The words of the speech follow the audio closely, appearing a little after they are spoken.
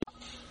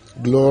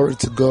Glory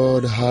to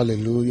God.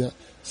 Hallelujah.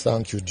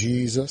 Thank you,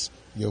 Jesus.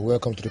 You're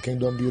welcome to the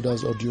Kingdom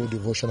Builders audio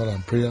devotional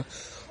and prayer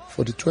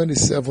for the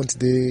 27th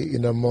day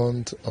in the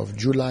month of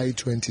July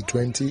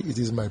 2020. It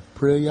is my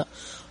prayer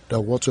that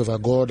whatever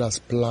God has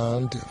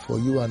planned for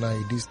you and I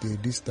this day,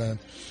 this time,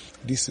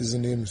 this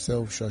season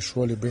himself shall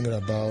surely bring it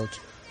about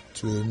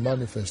to a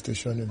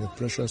manifestation in the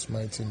precious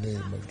mighty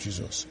name of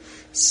Jesus.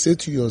 Say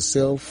to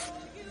yourself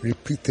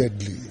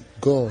repeatedly,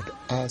 God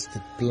has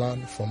a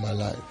plan for my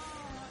life.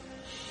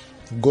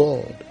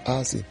 God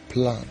has a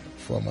plan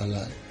for my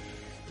life.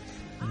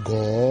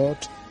 God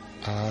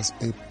has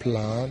a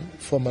plan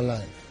for my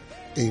life.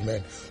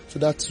 Amen. So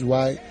that's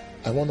why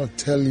I want to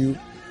tell you,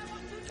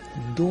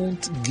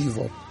 don't give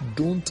up.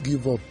 Don't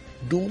give up.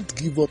 Don't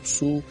give up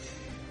so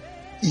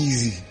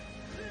easy.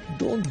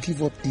 Don't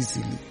give up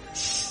easily.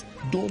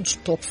 Don't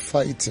stop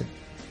fighting.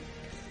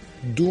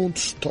 Don't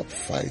stop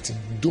fighting.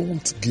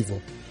 Don't give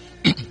up.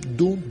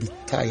 Don't be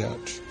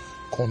tired.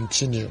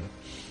 Continue.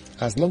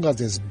 As long as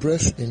there's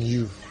breath in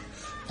you,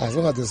 as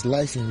long as there's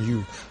life in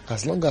you,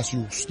 as long as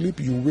you sleep,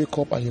 you wake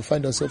up and you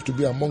find yourself to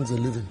be amongst the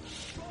living,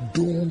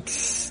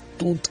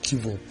 don't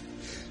give up.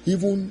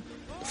 Even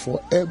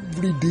for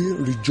every day,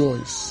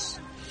 rejoice.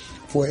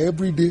 For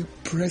every day,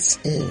 press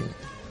in.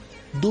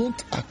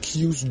 Don't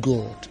accuse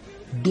God.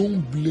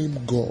 Don't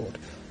blame God.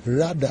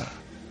 Rather,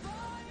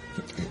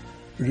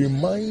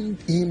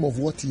 remind him of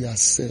what he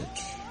has said.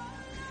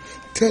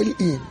 Tell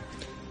him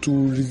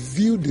to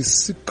reveal the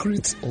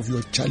secrets of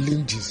your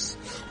challenges.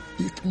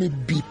 It may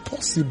be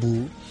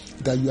possible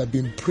that you have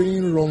been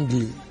praying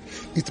wrongly.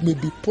 It may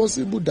be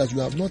possible that you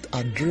have not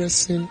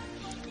addressing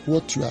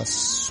what you are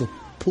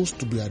supposed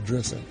to be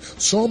addressing.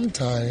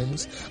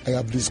 Sometimes I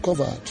have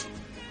discovered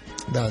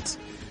that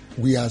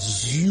we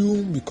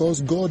assume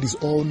because God is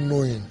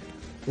all-knowing,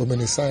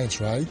 omniscience,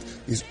 right?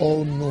 Is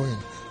all-knowing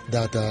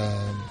that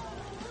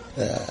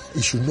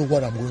he should know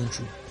what I'm going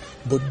through.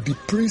 But the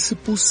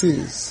principle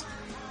says,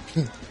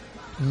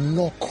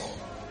 knock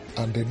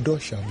and the door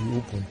shall be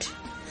opened.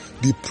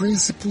 The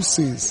principle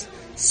says,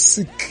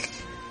 seek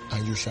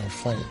and you shall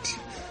find.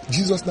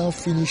 Jesus now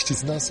finished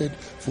it, now said,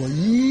 for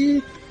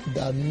ye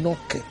that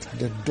knocketh,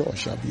 the door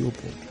shall be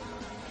opened.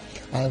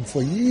 And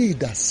for ye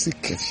that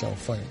seeketh shall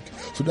find.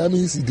 So that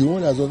means the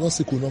one that does not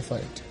seek will not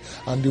find.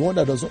 And the one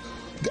that does not,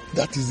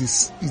 that is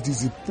this, it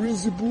is a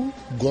principle.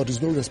 God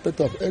is no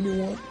respecter of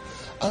anyone.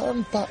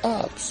 And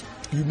perhaps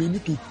you may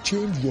need to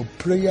change your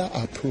prayer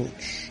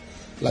approach.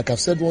 Like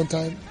I've said one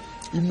time,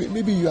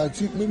 maybe you are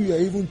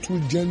even too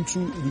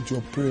gentle with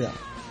your prayer.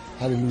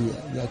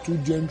 Hallelujah. You are too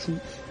gentle.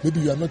 Maybe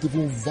you are not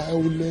even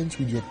violent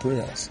with your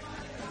prayers.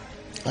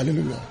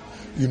 Hallelujah.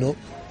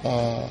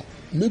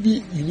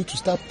 Maybe you need to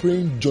start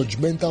praying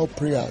judgmental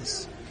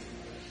prayers.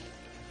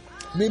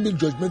 Maybe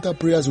judgmental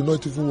prayers will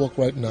not even work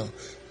right now.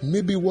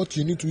 Maybe what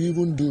you need to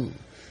even do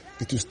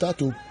is to start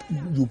to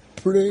you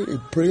pray a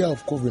prayer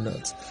of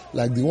covenant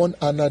like the one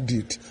Anna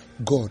did.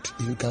 God,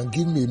 if you can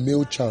give me a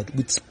male child,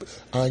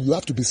 and you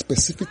have to be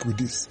specific with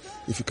this.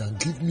 If you can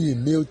give me a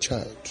male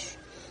child,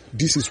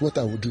 this is what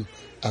I will do.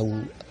 I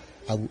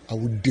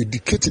will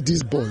dedicate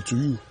this boy to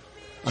you.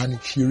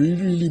 And she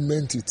really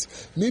meant it.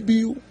 Maybe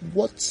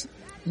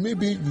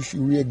you should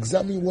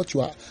re-examine what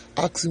you are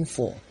asking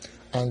for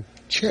and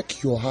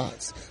check your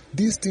heart.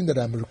 This thing that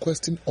I'm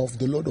requesting of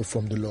the Lord or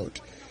from the Lord,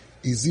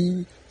 is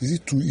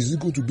it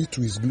going to be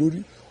to his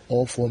glory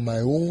or for my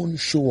own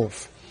show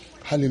off?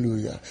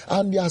 Hallelujah.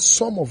 And there are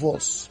some of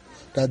us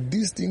that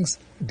these things,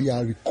 they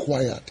are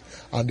required.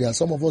 And there are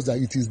some of us that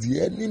it is the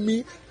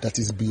enemy that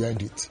is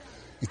behind it.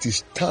 It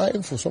is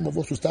time for some of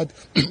us to start.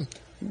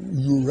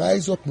 You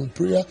rise up in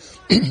prayer.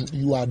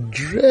 You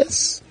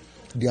address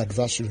the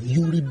adversary.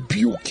 You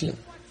rebuke him.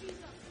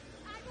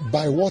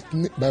 By what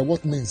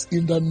means?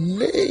 In the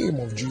name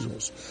of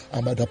Jesus.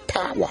 And by the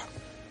power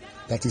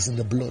that is in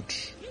the blood.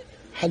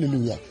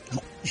 Hallelujah.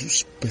 You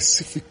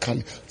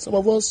specifically. Some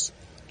of us,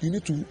 you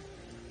need to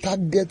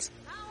target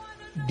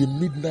the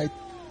midnight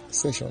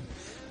session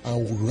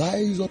and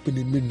rise up in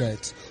the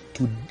midnight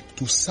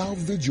to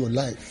salvage your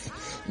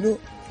life.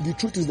 The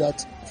truth is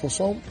that for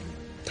some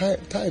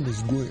time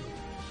is going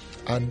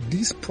and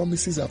these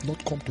promises have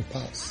not come to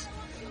pass,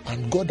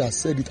 and God has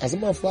said it. As a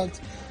matter of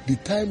fact, the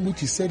time which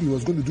he said he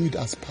was going to do it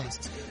has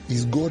passed.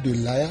 Is God a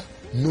liar?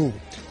 No.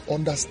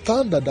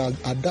 Understand that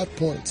at that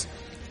point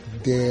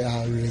there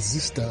are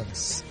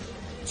resistance.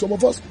 Some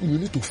of us, you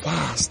need to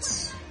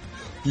fast.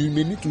 You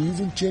may need to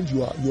even change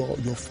your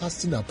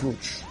fasting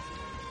approach.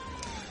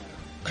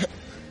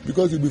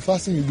 Because you'll be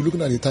fasting, you'll be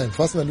looking at the time.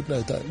 Fasting and looking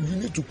at the time. You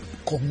need to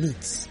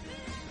commit.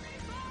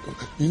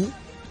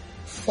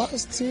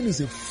 Fasting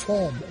is a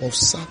form of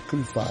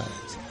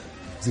sacrifice.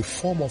 It's a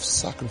form of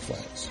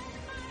sacrifice.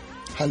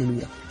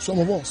 Hallelujah. Some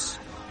of us,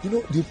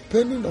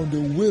 depending on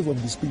the wave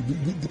of the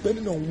Spirit,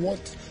 depending on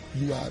what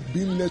you are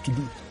being led to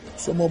do,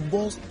 some of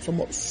us,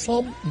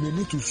 some may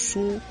need to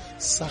sow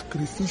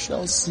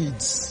sacrificial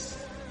seeds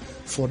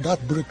for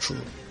that breakthrough.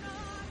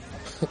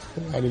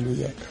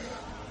 Hallelujah.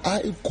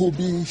 I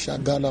Kobi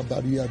Shagala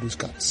Baria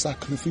Duska,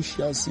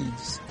 sacrificial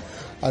seeds.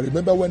 I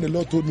remember when the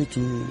Lord told me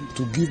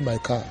to give my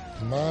car.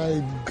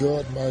 My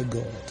God.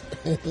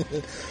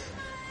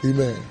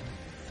 Amen.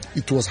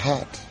 It was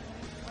hard.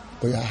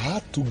 But I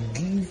had to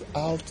give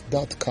out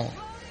that car.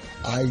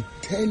 I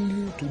tell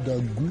you to the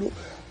glory.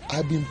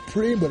 I've been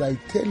praying, but I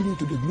tell you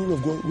to the glory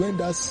of God, when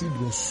that seed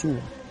was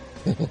sown,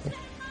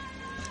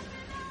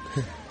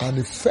 an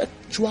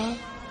effectual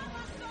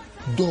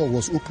door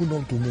was opened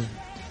unto me.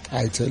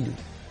 I tell you.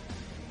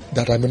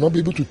 That I may not be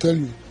able to tell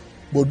you.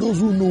 But those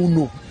who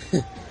know.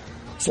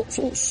 So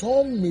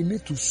some may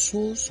need to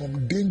sow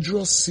some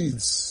dangerous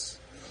seeds,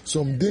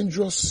 some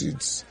directional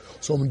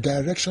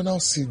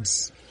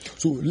seeds.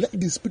 So let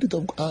the Spirit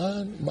of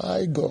God,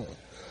 my God,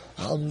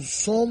 and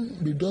some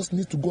may just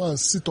need to go and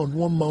sit on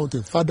one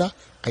mountain. Father,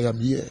 I am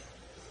here.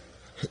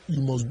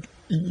 You must,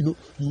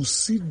 you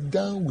sit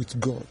down with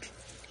God.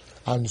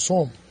 And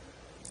some,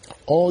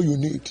 all you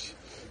need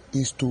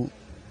is to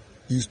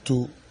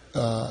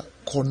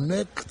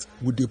connect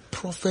with the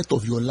prophet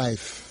of your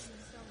life.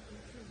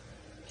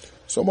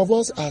 Some of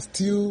us are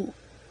still,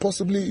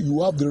 possibly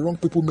you have the wrong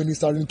people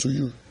ministering to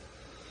you.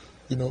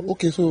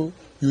 Okay, so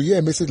you hear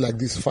a message like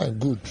this, fine,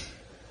 good.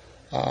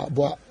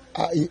 But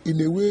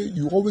in a way,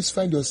 you always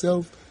find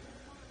yourself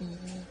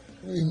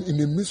in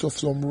the midst of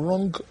some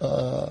wrong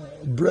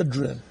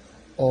brethren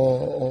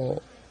or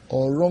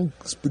wrong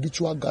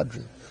spiritual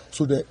gathering.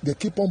 So they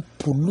keep on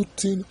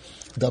polluting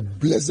the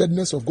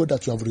blessedness of God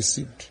that you have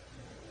received.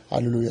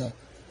 Hallelujah.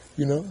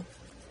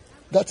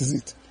 That is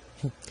it.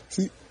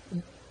 See,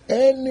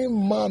 any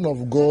man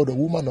of God or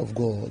woman of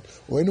God,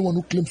 or anyone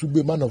who claims to be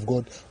a man of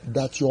God,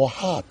 that your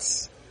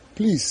heart,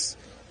 please,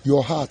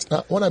 your heart.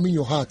 Now, when I mean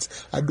your heart,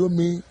 I don't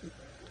mean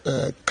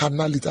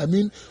carnality. I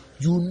mean,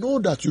 you know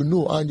that you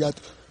know, and that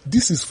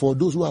this is for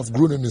those who have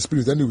grown in the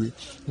Spirit anyway,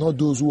 not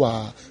those who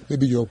are,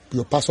 maybe your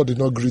pastor did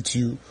not greet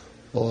you,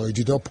 or he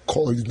did not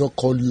call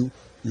you,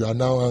 you are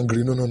now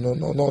angry. No,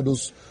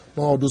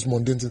 all those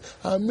mundane things.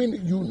 I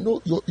mean, you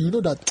know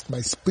that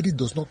my spirit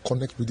does not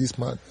connect with this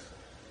man.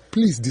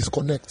 Please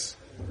disconnect.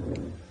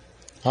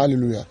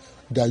 Hallelujah.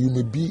 That you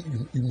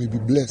may be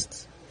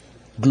blessed.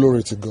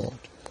 Glory to God.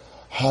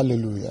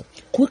 Hallelujah.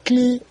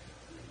 Quickly,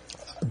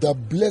 the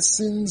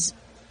blessings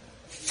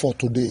for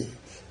today.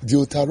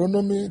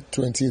 Deuteronomy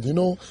 28.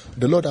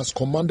 The Lord has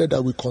commanded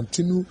that we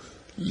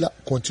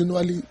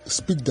continually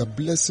speak the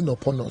blessing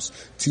upon us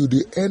till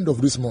the end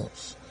of this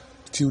month.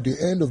 See,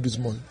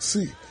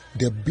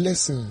 the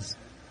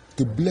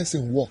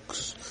blessing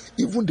works.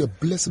 Even the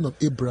blessing of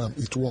Abraham,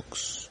 it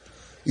works.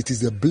 It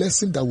is the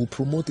blessing that will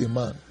promote a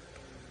man.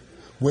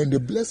 When the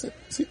blessing,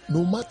 see,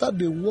 no matter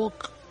the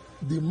work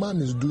the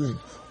man is doing,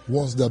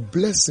 once the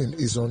blessing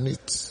is on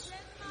it,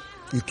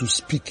 it will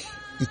speak,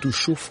 it will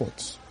show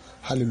forth.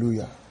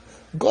 Hallelujah.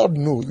 God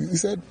knows. He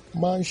said,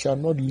 man shall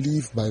not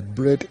live by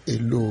bread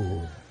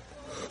alone.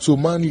 So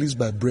man lives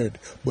by bread,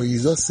 but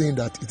he's just saying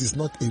that it is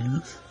not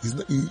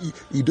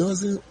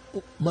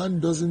man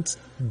doesn't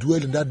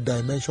dwell in that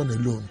dimension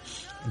alone.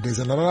 There's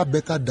another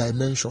better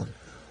dimension,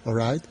 all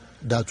right,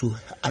 that will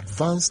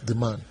advance the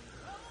man.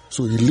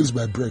 So he lives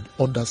by bread.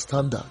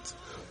 Understand that.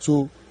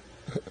 So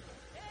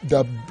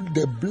the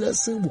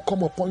blessing will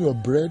come upon your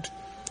bread.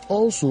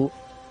 Also,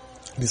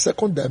 the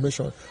second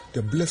dimension,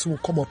 the blessing will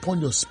come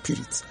upon your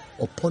spirit.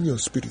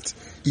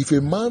 If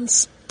a man's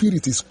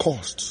spirit is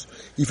cursed,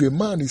 if a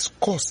man is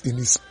cursed in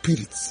his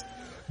spirit,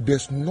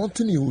 there's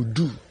nothing he will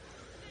do.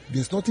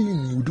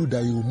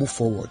 That he will move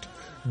forward.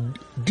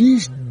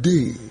 This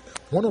day,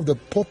 one of the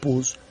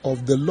purpose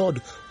of the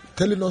Lord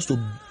telling us to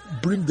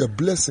bring the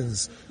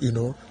blessings,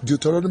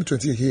 Deuteronomy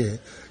 28 here,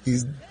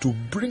 is to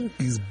bring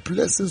his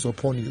blessings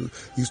upon you,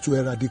 is to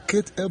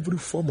eradicate every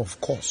form of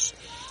curse,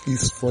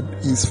 is for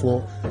his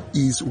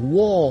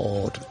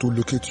word to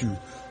locate you.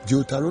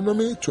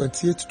 Deuteronomy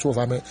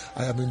 28:12.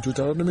 I am in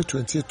Deuteronomy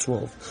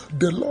 28:12.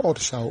 The Lord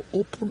shall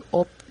open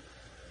up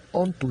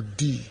unto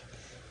thee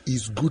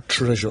his good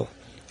treasure.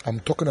 I'm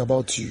talking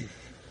about you.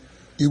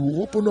 He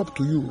will open up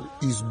to you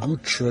his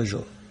good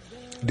treasure.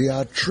 There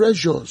are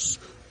treasures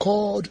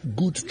called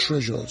good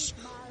treasures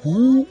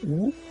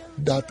who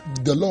that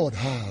the Lord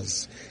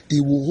has.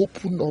 He will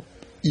open up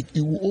it.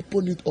 He will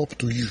open it up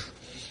to you.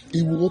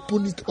 He will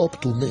open it up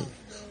to me.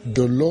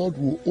 The Lord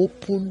will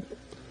open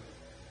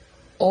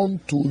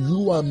unto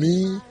you and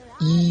me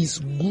his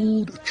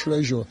good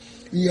treasure.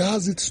 He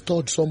has it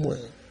stored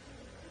somewhere.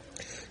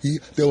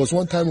 There was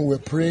one time we were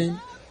praying,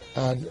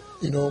 and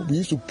we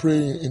used to pray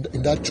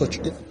in that church.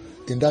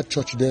 In that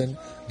church, then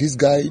this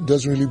guy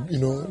doesn't really,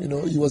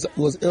 he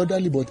was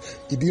elderly, but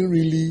he didn't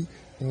really,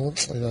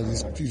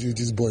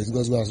 this boy, he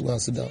goes go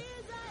and sit down.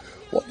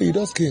 One day he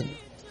just came,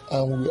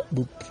 and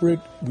we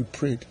prayed,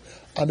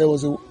 and there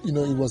was he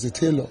was a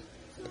tailor,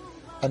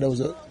 and there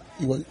was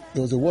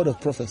a word of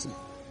prophecy,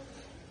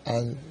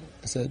 and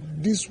he said,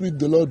 this week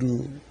the Lord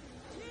will,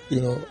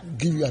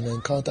 give you an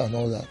encounter and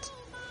all that.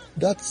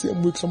 That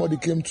same week, somebody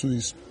came to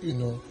his,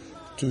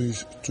 to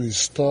his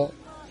store.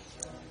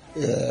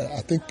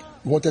 I think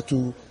he wanted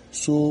to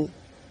sew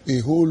a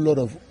whole lot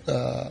of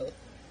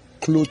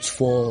clothes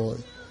for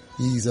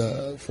his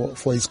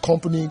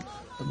company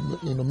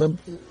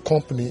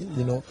company,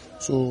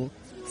 so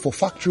for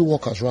factory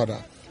workers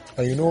rather.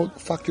 And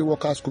factory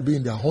workers could be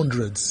in their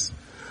hundreds.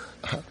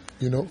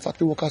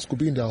 Factory workers could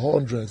be in their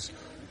hundreds,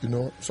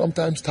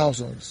 sometimes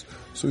thousands.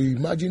 So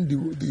imagine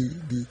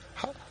the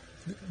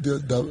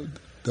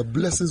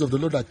blessings of the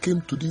Lord that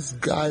came to this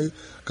guy.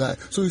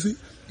 So you see,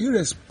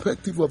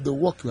 irrespective of the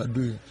work you are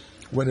doing,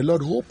 when the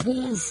Lord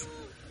opens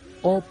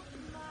up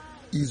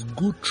His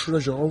good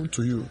treasure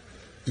unto you,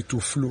 it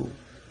will flow.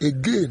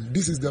 Again,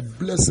 this is the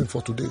blessing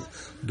for today.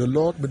 May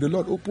the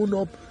Lord open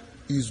up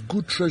His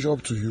good treasure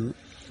up to you,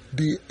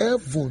 the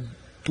heaven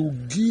to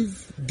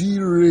give thee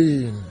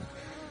rain.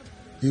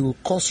 He will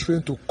cause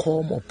rain to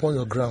come upon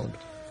your ground.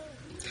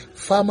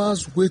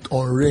 Farmers wait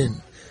on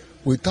rain.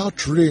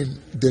 Without rain,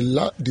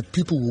 the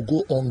people will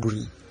go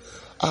hungry.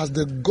 As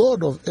the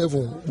God of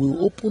heaven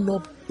will open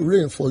up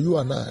rain for you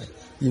and I,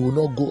 you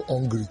will not go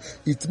hungry.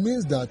 It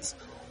means that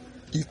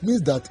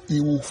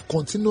He will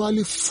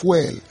continually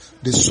fuel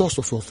the source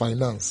of your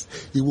finance.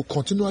 He will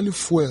continually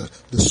fuel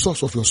the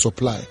source of your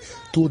supply.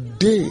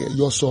 Today,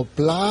 your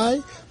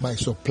supply, my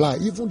supply,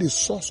 even the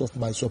source of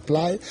my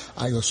supply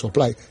and your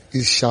supply,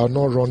 it shall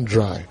not run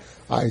dry.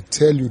 I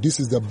tell you, this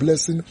is the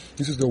blessing,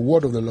 this is the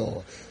word of the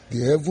Lord.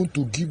 The heaven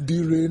to give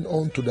thee rain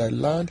unto thy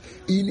land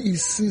in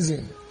its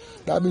season.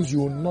 That means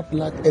you will not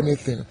lack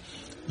anything.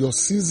 Your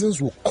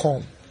seasons will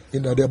come.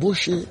 In the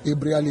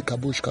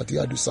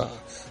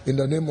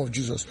name of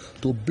Jesus,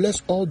 to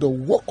bless all the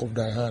work of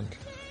thy hand.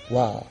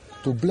 Wow.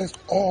 To bless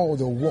all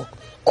the work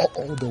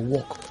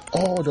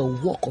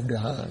of the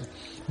hand.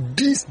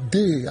 This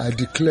day I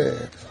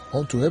declare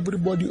unto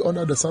everybody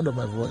under the sound of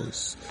my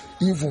voice,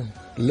 even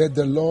let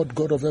the Lord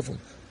God of heaven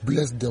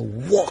bless the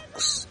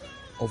works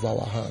of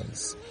our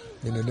hands.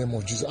 In the name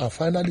of Jesus. And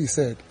finally he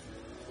said,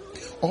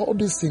 all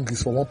these things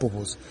is for one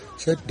purpose. He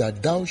said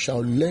that thou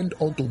shalt lend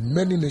unto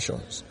many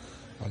nations,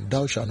 and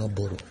thou shalt not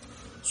borrow.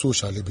 So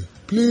shall it be.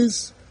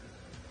 Please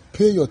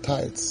pay your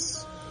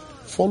tithes.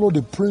 Follow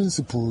the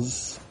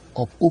principles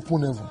of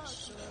open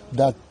heavens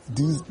that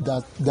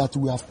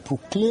we have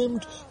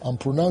proclaimed and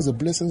pronounced the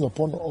blessings of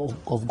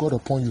God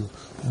upon you.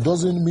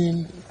 Doesn't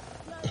mean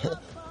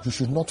you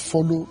should not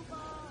follow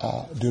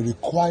the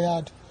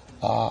required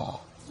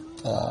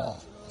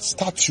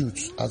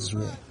statutes as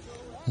well.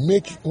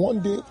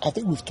 One day, I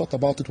think we've talked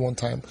about it one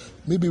time.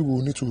 Maybe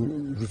we'll need to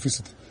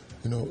revisit.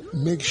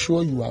 Make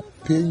sure you are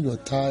paying your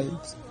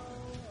tithes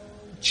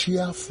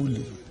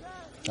cheerfully,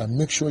 and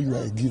make sure you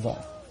are a giver.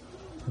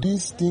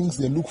 These things,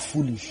 they look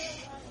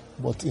foolish,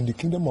 but in the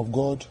kingdom of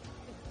God,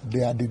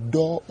 they are the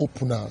door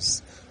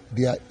openers.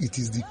 It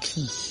is the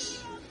key.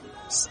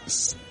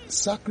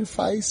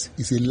 Sacrifice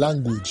is a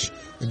language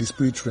in the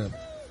spirit realm.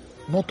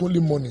 Not only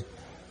money.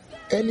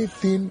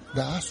 Anything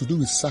that has to do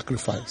with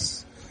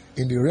sacrifice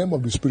in the realm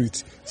of the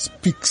spirit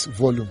speaks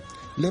volume.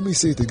 Let me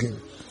say it again.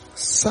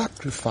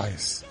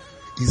 Sacrifice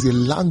is a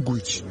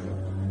language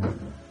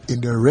in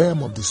the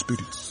realm of the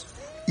spirit.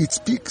 It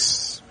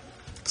speaks.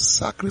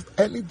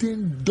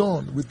 Anything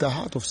done with the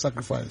heart of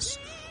sacrifice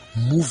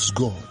moves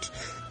God.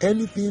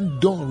 Anything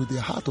done with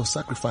the heart of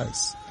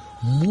sacrifice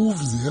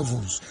moves the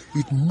heavens.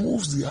 It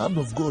moves the hand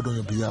of God on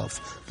your behalf.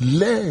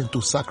 Learn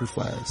to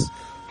sacrifice.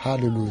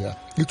 Hallelujah.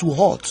 It will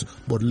hurt,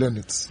 but learn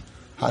it.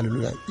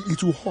 Hallelujah.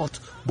 It will hurt,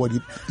 but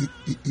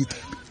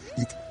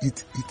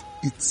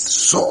it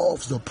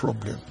solves the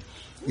problem.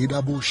 In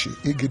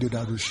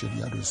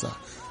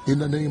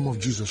the name of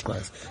Jesus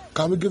Christ.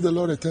 Can we give the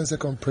Lord a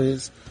 10-second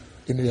praise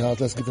in the heart?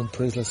 Let's give Him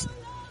praise.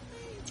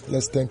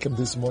 Let's thank Him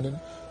this morning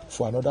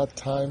for another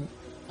time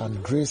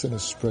and grace in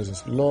His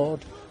presence.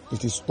 Lord,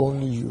 it is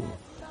only You.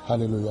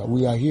 Hallelujah.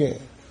 We are here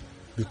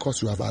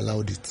because You have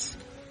allowed it.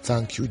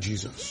 Thank You,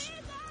 Jesus.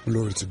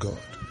 Glory to God.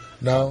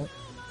 Now,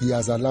 He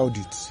has allowed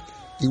it.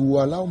 He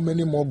will allow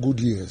many more good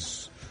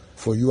years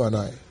for you and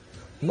I.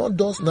 Not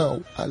just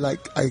now. I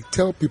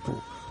tell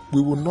people,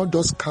 we will not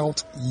just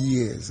count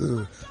years.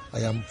 Oh,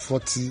 I am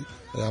 40,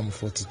 I am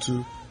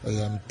 42, I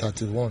am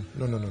 31.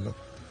 No.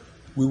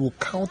 We will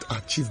count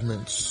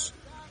achievements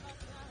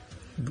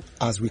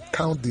as we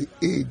count the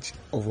age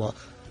of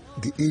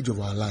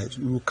our lives.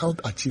 We will count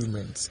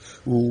achievements.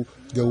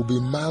 There will be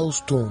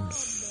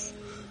milestones.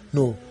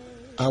 No,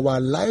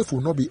 our life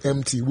will not be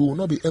empty. We will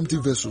not be empty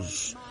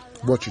vessels.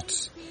 Watch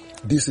it.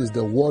 This is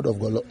the word of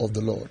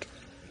the Lord.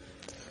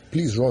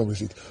 Please run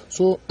with it.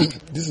 So,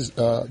 this is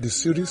the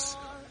series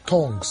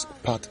Tongues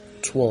Part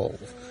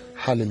 12.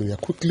 Hallelujah.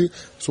 Quickly,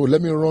 so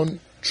let me run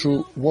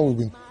through what we've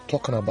been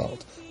talking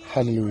about.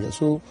 Hallelujah.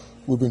 So,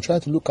 we've been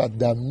trying to look at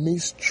the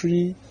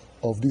mystery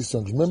of these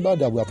tongues. Remember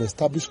that we have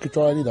established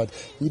scripturally that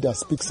he that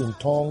speaks in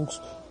tongues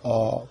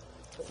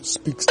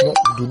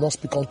do not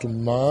speak unto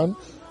man,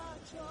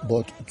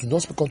 but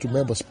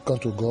speak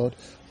unto God,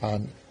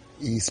 and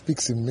he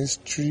speaks in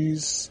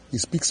mysteries. He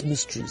speaks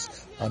mysteries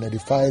and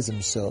edifies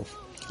himself.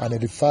 In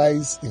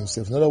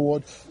other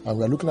words, and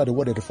we are looking at the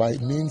word edify,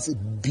 it means it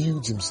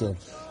builds himself.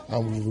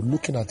 And we were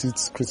looking at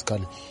it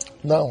critically.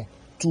 Now,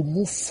 to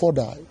move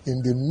further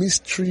in the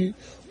mystery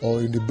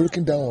or in the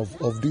breaking down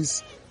of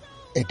this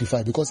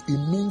edify, because it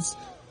means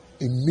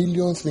a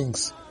million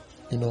things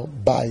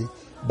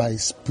by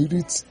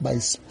spirit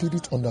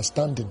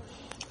understanding.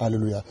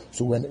 Hallelujah.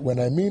 So when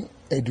I mean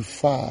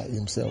edify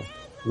himself,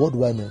 what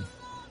do I mean?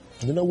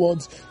 In other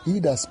words, he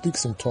that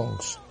speaks in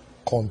tongues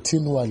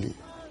continually,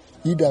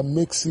 he that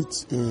makes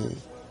it a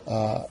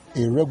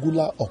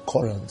regular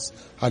occurrence.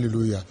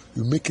 Hallelujah.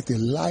 You make it a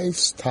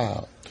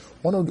lifestyle.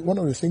 One of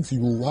the things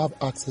you will have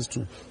access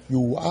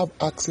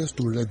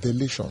to,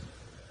 revelation.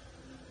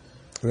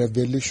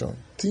 Revelation.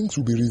 Things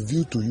will be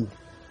revealed to you.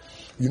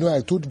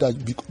 I told you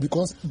that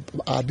because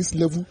at this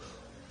level,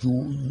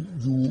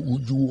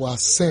 you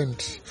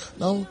ascend.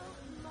 Now,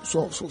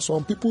 so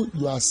some people,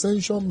 your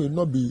ascension may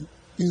not be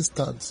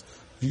instant.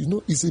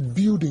 It's a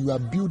building. You are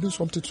building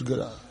something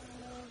together.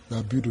 You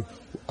are building,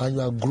 and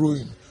you are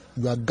growing.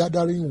 You are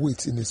gathering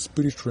weight in the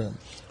spirit realm.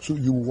 So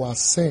you will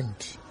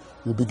ascend.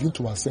 You begin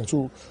to ascend.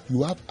 So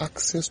you have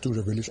access to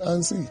revelation.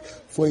 And see,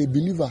 for a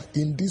believer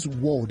in this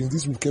world, in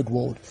this wicked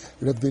world,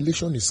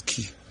 revelation is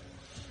key.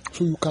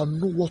 So you can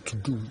know what to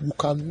do. You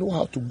can know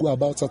how to go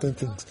about certain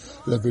things.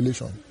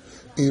 Revelation.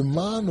 A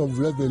man of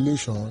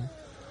revelation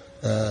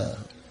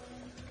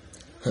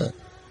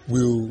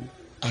will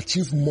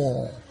achieve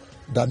more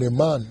than a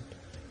man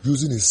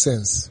using his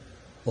sense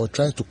or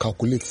trying to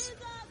calculate.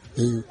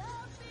 Am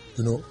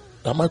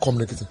I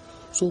communicating?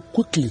 So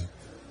quickly,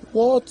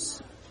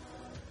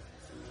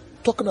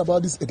 talking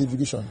about this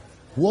edification,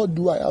 what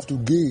do I have to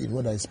gain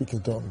when I speak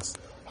in tongues?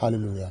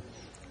 Hallelujah.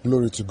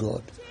 Glory to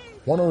God.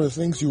 One of the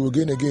things you will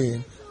gain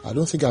again, I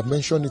don't think I've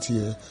mentioned it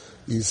here,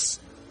 is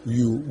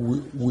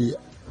we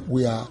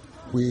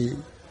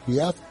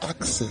have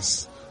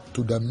access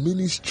to the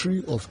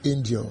ministry of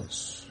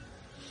angels.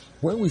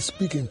 When we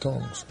speak in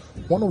tongues,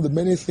 one of the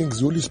many things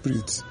the Holy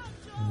Spirit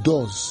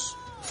does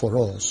for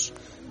us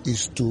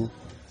is to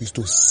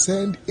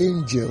send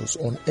angels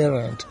on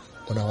errand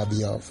on our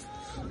behalf.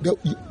 The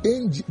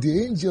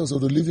angels of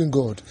the living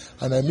God,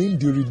 and I mean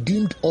the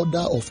redeemed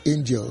order of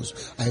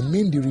angels. I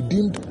mean the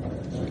redeemed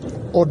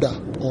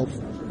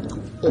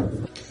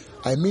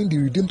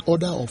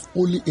order of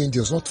holy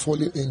angels, not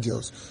fallen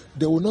angels.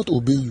 They will not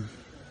obey you.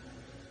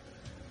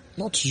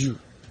 Not you.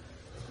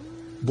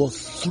 But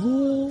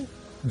through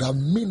the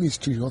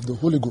ministry of the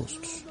Holy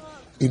Ghost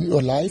in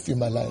your life, in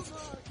my life,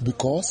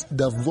 because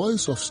the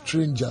voice of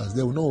strangers,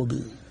 they will not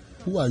obey.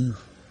 Who are you?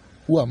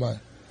 Who am I?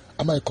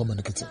 Am I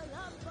communicating?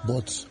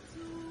 But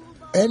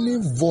any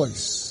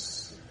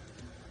voice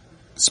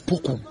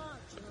spoken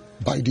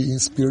by the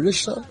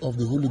inspiration of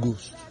the Holy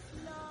Ghost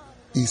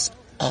is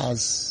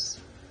as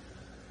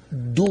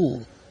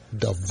though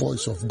the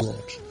voice of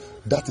God.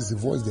 That is the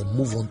voice they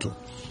move on to.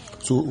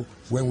 So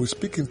when we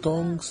speak in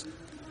tongues,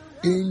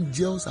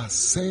 angels are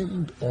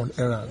sent on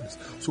errands.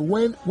 So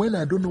when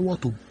I don't know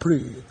what to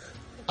pray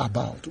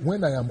about,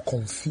 when I am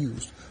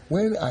confused,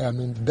 when I am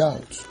in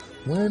doubt,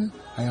 when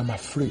I am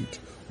afraid,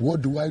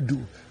 what do I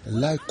do?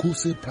 With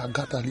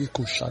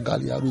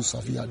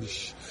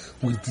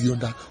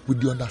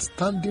the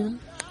understanding,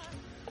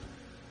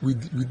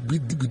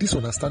 with this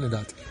understanding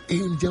that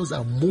angels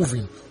are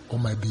moving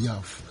on my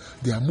behalf.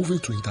 They are moving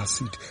to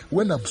intercede.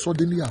 When I'm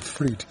suddenly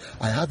afraid,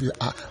 I have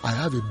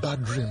a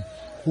bad dream.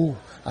 Oh,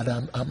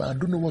 and I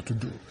don't know what to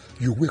do.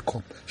 You wake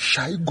up.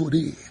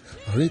 Shaigore,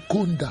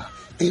 Rekonda,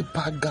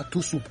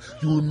 Epagatusup.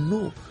 You will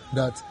know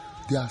that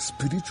there are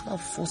spiritual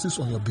forces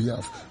on your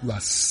behalf. You are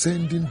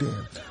sending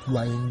them. You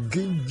are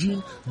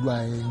engaging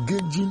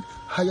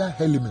higher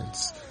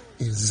elements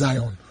in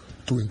Zion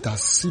to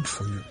intercede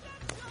for you.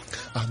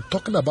 I'm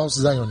talking about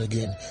Zion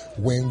again.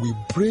 When we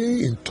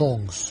pray in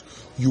tongues,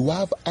 you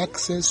have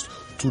access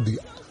to the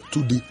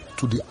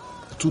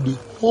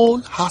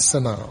whole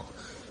arsenal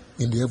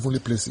in the heavenly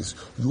places.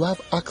 You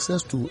have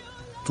access to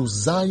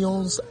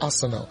Zion's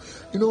arsenal.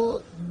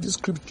 This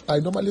scripture, I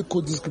normally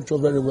quote this scripture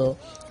very well,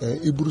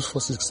 Hebrews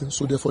 4:16.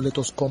 So therefore, let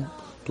us come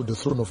to the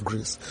throne of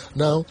grace.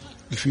 Now,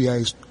 if you are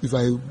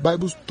a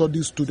Bible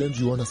study student,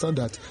 you understand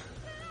that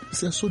it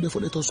says, so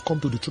therefore, let us come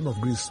to the throne of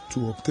grace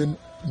to obtain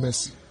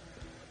mercy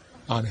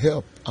and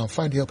help and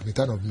find help in the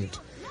time of need.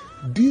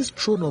 This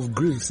throne of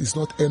grace is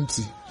not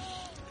empty.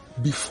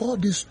 Before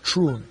this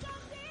throne,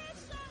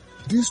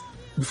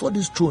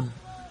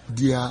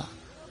 there are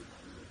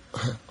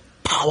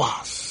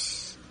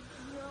powers.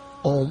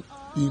 What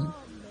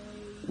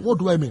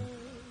do I mean?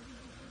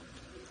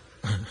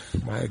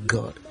 My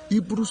God.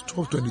 Hebrews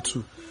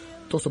 12:22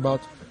 talks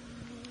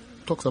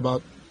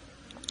about,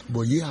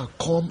 but ye are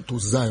come to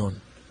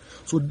Zion.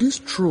 So this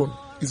throne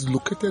is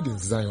located in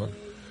Zion,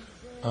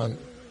 and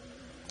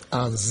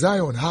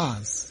Zion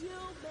has.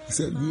 He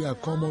said, we are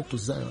come up to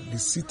Zion, the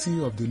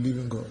city of the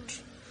living God.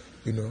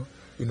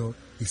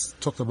 It's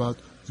talked about,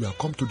 you are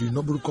come to the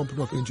innumerable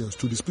company of angels,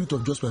 to the spirit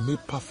of judgment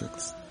made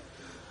perfect.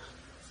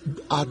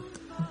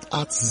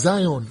 At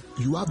Zion,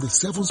 you have the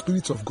 7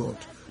 spirits of God,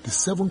 the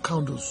 7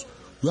 candles.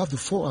 You have the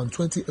 4 and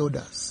 20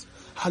 elders.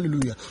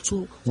 Hallelujah.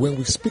 So when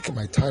we speak,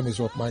 my time is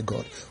up, my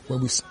God.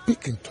 When we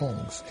speak in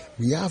tongues,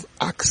 we have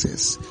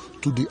access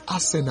to the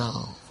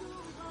arsenal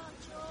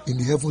in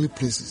the heavenly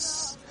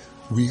places.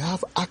 We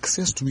have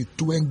access to it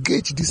to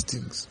engage these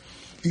things.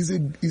 is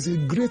a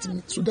great,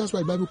 so that's why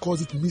the Bible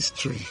calls it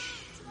mystery.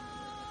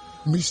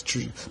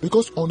 Mystery.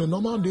 Because on a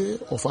normal day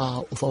of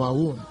our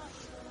own,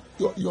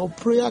 your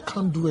prayer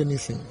can't do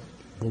anything.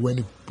 But when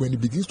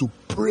it begins to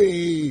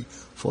pray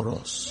for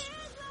us,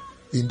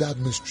 in that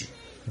mystery,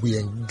 we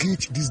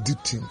engage these deep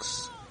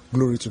things.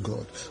 Glory to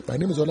God. My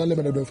name is Olale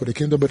Menedon for the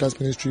Kingdom Builders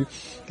Ministry.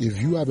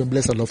 If you have been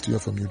blessed, I'd love to hear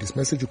from you. This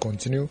message will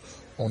continue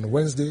on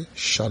Wednesday.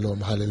 Shalom.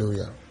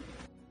 Hallelujah.